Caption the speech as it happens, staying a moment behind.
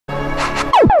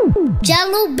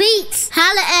Jello Beats,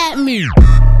 holla at me.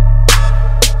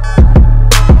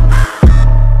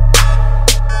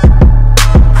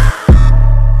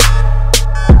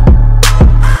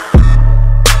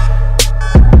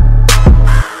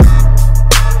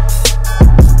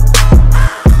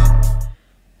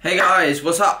 Hey guys,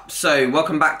 what's up? So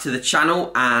welcome back to the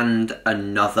channel and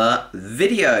another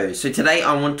video. So today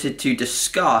I wanted to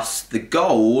discuss the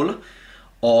goal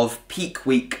of peak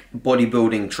week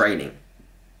bodybuilding training.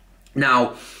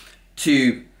 Now,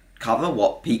 to cover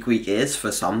what peak week is for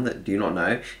some that do not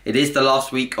know, it is the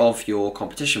last week of your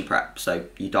competition prep. So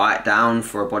you diet down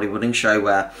for a bodybuilding show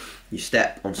where you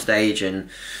step on stage in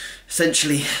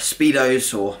essentially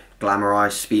Speedos or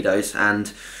glamorized Speedos,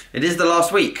 and it is the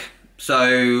last week.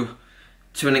 So,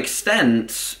 to an extent,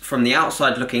 from the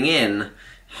outside looking in,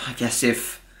 I guess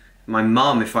if my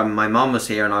mum was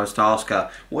here and I was to ask her,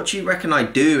 what do you reckon I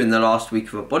do in the last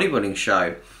week of a bodybuilding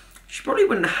show? She probably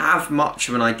wouldn't have much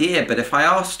of an idea, but if I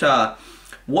asked her,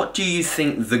 what do you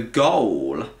think the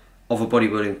goal of a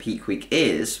bodybuilding peak week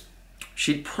is,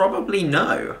 she'd probably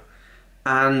know.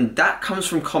 And that comes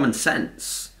from common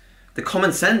sense. The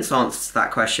common sense answer to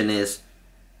that question is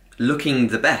looking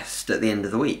the best at the end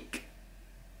of the week.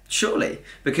 Surely,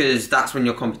 because that's when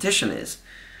your competition is.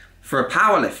 For a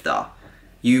powerlifter,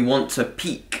 you want to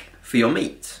peak for your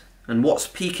meet. And what's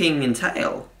peaking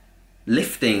entail?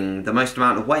 Lifting the most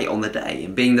amount of weight on the day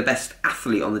and being the best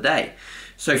athlete on the day.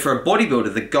 So for a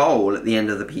bodybuilder, the goal at the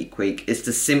end of the peak week is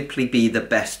to simply be the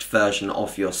best version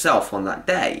of yourself on that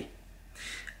day.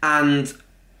 And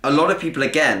a lot of people,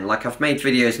 again, like I've made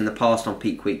videos in the past on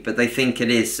peak week, but they think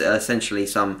it is essentially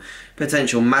some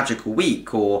potential magical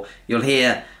week, or you'll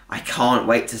hear, I can't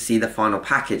wait to see the final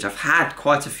package. I've had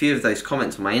quite a few of those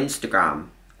comments on my Instagram,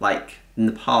 like in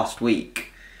the past week.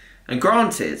 And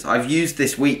granted, I've used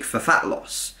this week for fat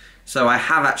loss, so I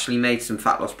have actually made some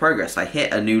fat loss progress. I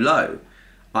hit a new low.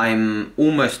 I'm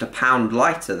almost a pound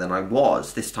lighter than I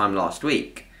was this time last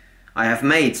week. I have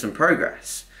made some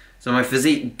progress. So my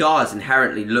physique does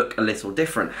inherently look a little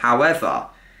different. However,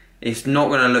 it's not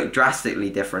going to look drastically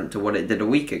different to what it did a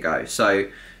week ago. So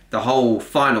the whole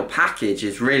final package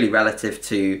is really relative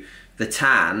to the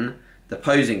tan, the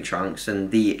posing trunks,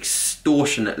 and the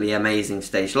extortionately amazing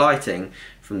stage lighting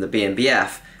from the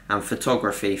BNBF and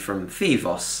photography from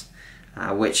Fivos,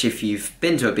 which if you've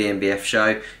been to a BNBF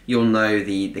show, you'll know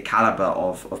the caliber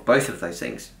of both of those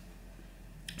things.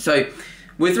 So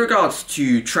with regards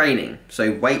to training,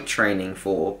 so weight training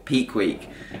for peak week,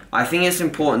 I think it's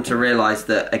important to realise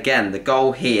that, again, the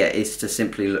goal here is to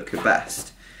simply look your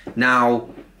best. Now,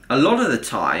 a lot of the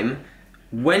time,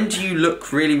 when do you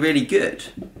look really, really good?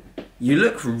 You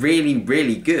look really,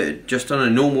 really good just on a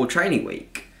normal training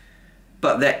week.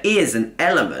 But there is an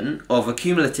element of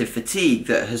accumulative fatigue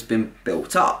that has been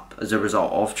built up as a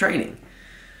result of training.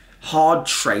 Hard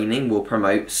training will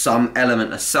promote some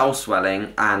element of cell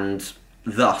swelling and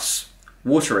thus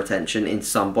water retention in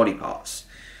some body parts.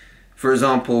 For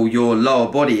example, your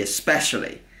lower body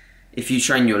especially. If you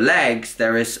train your legs,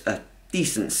 there is a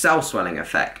decent cell swelling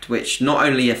effect, which not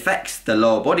only affects the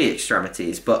lower body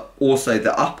extremities, but also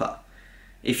the upper.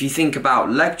 If you think about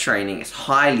leg training, it's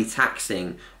highly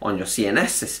taxing on your CNS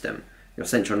system, your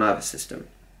central nervous system.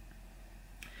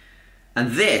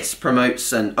 And this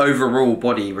promotes an overall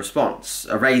body response,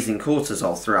 a raising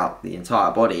cortisol throughout the entire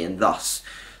body, and thus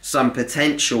some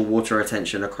potential water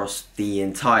retention across the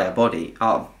entire body,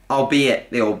 albeit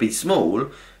it will be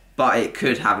small, but it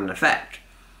could have an effect.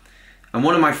 And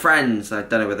one of my friends, I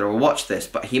don't know whether he'll watch this,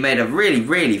 but he made a really,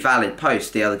 really valid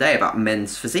post the other day about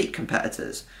men's physique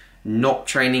competitors not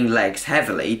training legs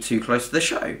heavily too close to the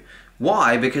show.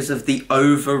 Why? Because of the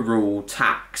overall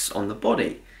tax on the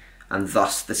body, and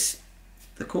thus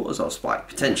the cortisol spike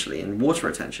potentially and water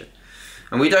retention.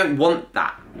 And we don't want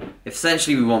that.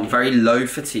 Essentially, we want very low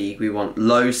fatigue, we want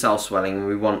low cell swelling, and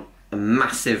we want a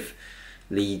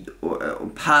massively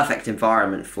perfect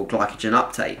environment for glycogen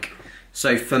uptake.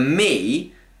 So for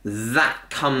me, that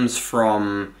comes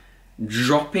from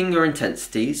dropping your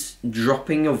intensities,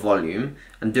 dropping your volume,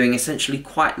 and doing essentially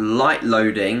quite light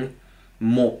loading,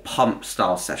 more pump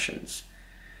style sessions.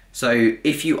 So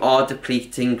if you are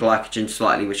depleting glycogen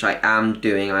slightly, which I am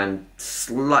doing, I'm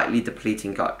slightly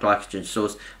depleting glycogen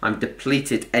stores. I'm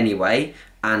depleted anyway,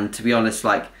 and to be honest,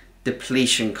 like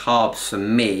depletion carbs for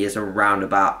me is around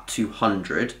about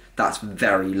 200. That's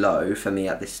very low for me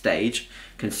at this stage,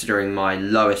 considering my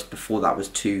lowest before that was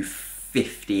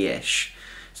 250-ish.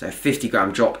 So a 50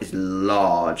 gram drop is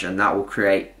large, and that will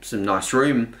create some nice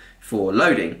room for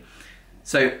loading.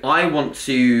 So I want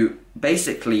to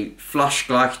basically flush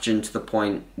glycogen to the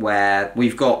point where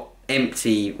we've got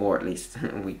empty, or at least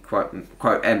we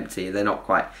quote empty, they're not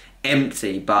quite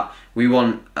empty, but we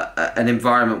want an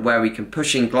environment where we can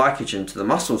push in glycogen to the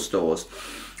muscle stores,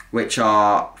 which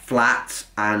are flat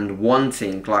and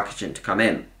wanting glycogen to come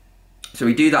in. So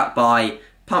we do that by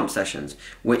pump sessions,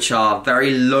 which are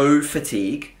very low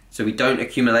fatigue, so we don't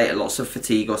accumulate lots of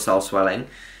fatigue or cell swelling,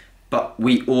 but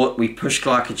we push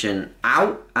glycogen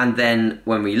out, and then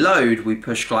when we load, we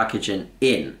push glycogen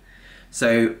in.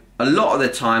 So a lot of the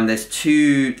time, there's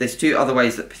two other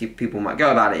ways that people might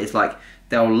go about it. Is like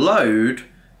they'll load,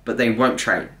 but they won't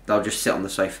train. They'll just sit on the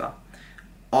sofa.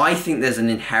 I think there's an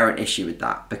inherent issue with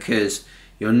that, because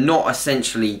you're not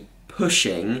essentially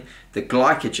pushing the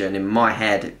glycogen. In my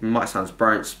head, it might sound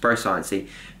bro sciencey,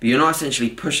 but you're not essentially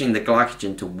pushing the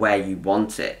glycogen to where you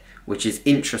want it, which is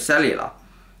intracellular.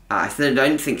 I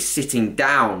don't think sitting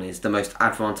down is the most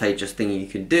advantageous thing you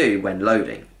can do when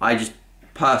loading.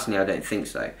 Personally, I don't think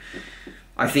so.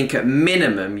 I think at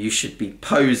minimum you should be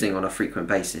posing on a frequent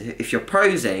basis. If you're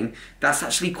posing, that's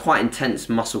actually quite intense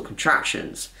muscle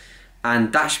contractions,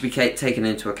 and that should be taken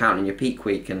into account in your peak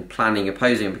week and planning your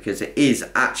posing, because it is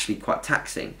actually quite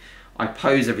taxing. I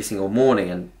pose every single morning,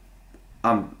 and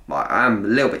I'm a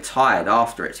little bit tired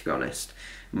after it, to be honest.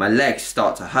 My legs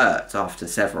start to hurt after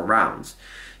several rounds.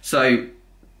 So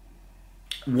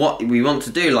what we want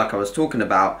to do, like I was talking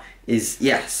about, is,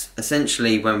 yes,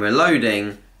 essentially when we're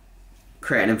loading,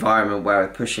 create an environment where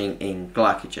we're pushing in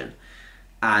glycogen.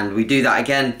 And we do that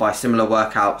again by similar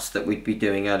workouts that we'd be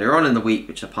doing earlier on in the week,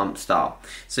 which are pump style.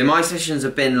 So my sessions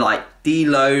have been like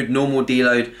deload, normal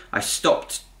deload. I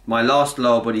stopped, my last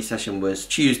lower body session was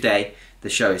Tuesday, the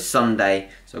show is Sunday,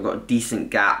 so I've got a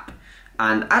decent gap.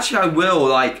 And actually I will,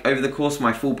 like, over the course of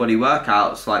my full body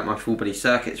workouts, like my full body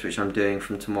circuits, which I'm doing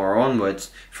from tomorrow onwards,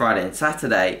 Friday and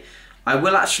Saturday, I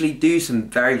will actually do some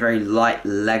very, very light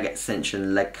leg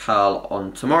extension, leg curl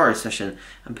on tomorrow's session,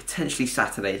 and potentially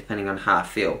Saturday, depending on how I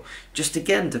feel. Just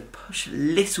again, to push a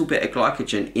little bit of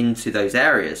glycogen into those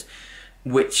areas,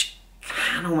 which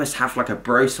can almost have like a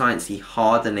bro sciencey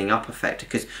hardening up effect.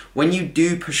 Because when you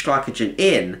do push glycogen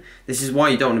in, this is why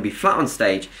you don't want to be flat on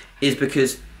stage, is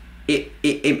because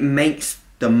it makes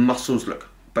the muscles look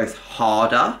both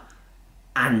harder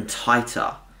and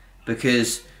tighter,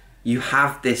 because you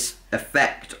have this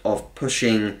effect of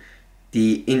pushing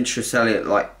the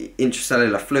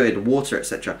intracellular fluid, water,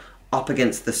 etc., up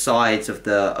against the sides of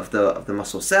the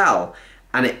muscle cell,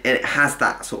 and it has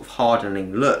that sort of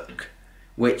hardening look,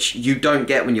 which you don't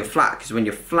get when you're flat, because when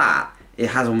you're flat,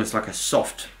 it has almost like a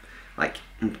soft, like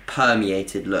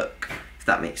permeated look, if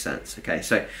that makes sense. Okay,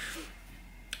 so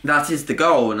that is the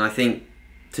goal, and I think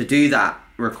to do that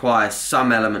requires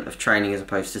some element of training as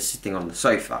opposed to sitting on the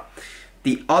sofa.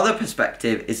 The other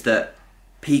perspective is that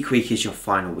peak week is your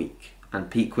final week,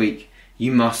 and peak week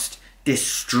you must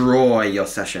destroy your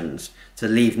sessions to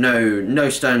leave no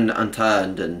stone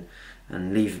unturned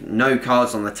and leave no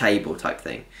cards on the table type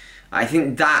thing. I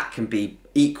think that can be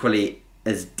equally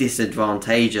as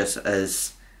disadvantageous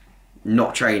as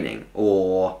not training,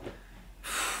 or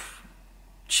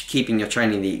keeping your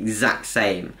training the exact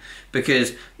same,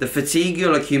 because the fatigue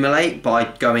you'll accumulate by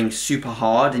going super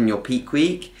hard in your peak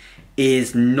week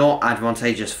is not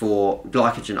advantageous for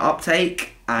glycogen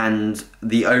uptake and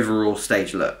the overall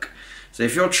stage look. So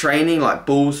if you're training like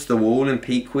balls to the wall in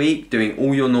peak week, doing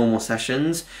all your normal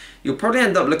sessions, you'll probably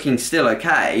end up looking still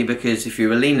okay, because if you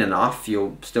were lean enough,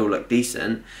 you'll still look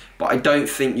decent, but I don't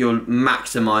think you'll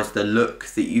maximize the look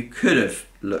that you could have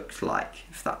looked like,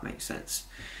 if that makes sense.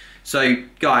 So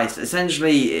guys,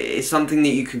 essentially it's something that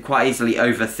you can quite easily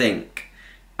overthink,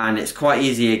 and it's quite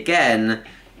easy again,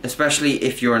 especially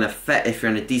if you're in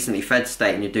a decently fed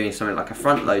state and you're doing something like a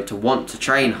front load, to want to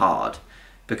train hard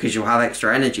because you'll have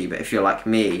extra energy. But if you're like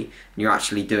me and you're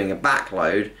actually doing a back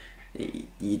load,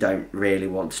 you don't really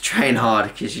want to train hard,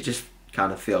 because you just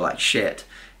kind of feel like shit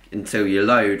until you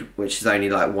load, which is only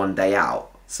like one day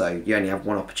out, so you only have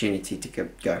one opportunity to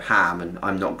go ham, and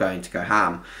I'm not going to go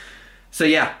ham. So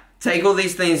yeah, take all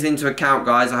these things into account,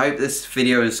 guys. I hope this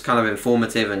video is kind of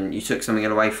informative and you took something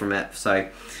away from it. So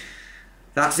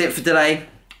that's it for today.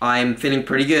 I'm feeling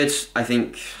pretty good. I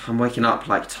think I'm waking up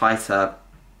like tighter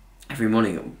every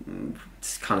morning.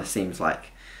 It kind of seems like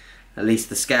at least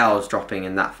the scale is dropping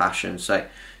in that fashion. So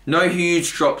no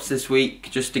huge drops this week.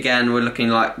 Just again, we're looking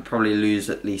like we'll probably lose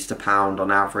at least £1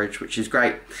 on average, which is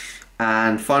great.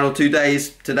 And final 2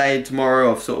 days, today and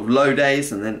tomorrow, of sort of low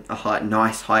days, and then a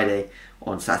nice high day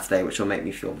on Saturday, which will make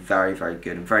me feel very, very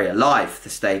good and very alive for the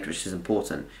stage, which is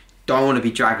important. Don't want to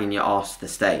be dragging your ass to the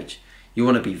stage. You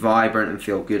want to be vibrant and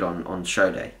feel good on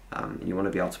show day. You want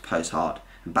to be able to pose hard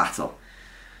and battle.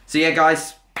 So yeah,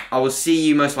 guys, I will see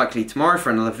you most likely tomorrow for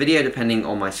another video, depending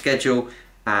on my schedule.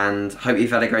 And hope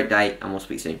you've had a great day, and we'll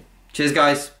speak soon. Cheers,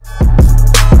 guys.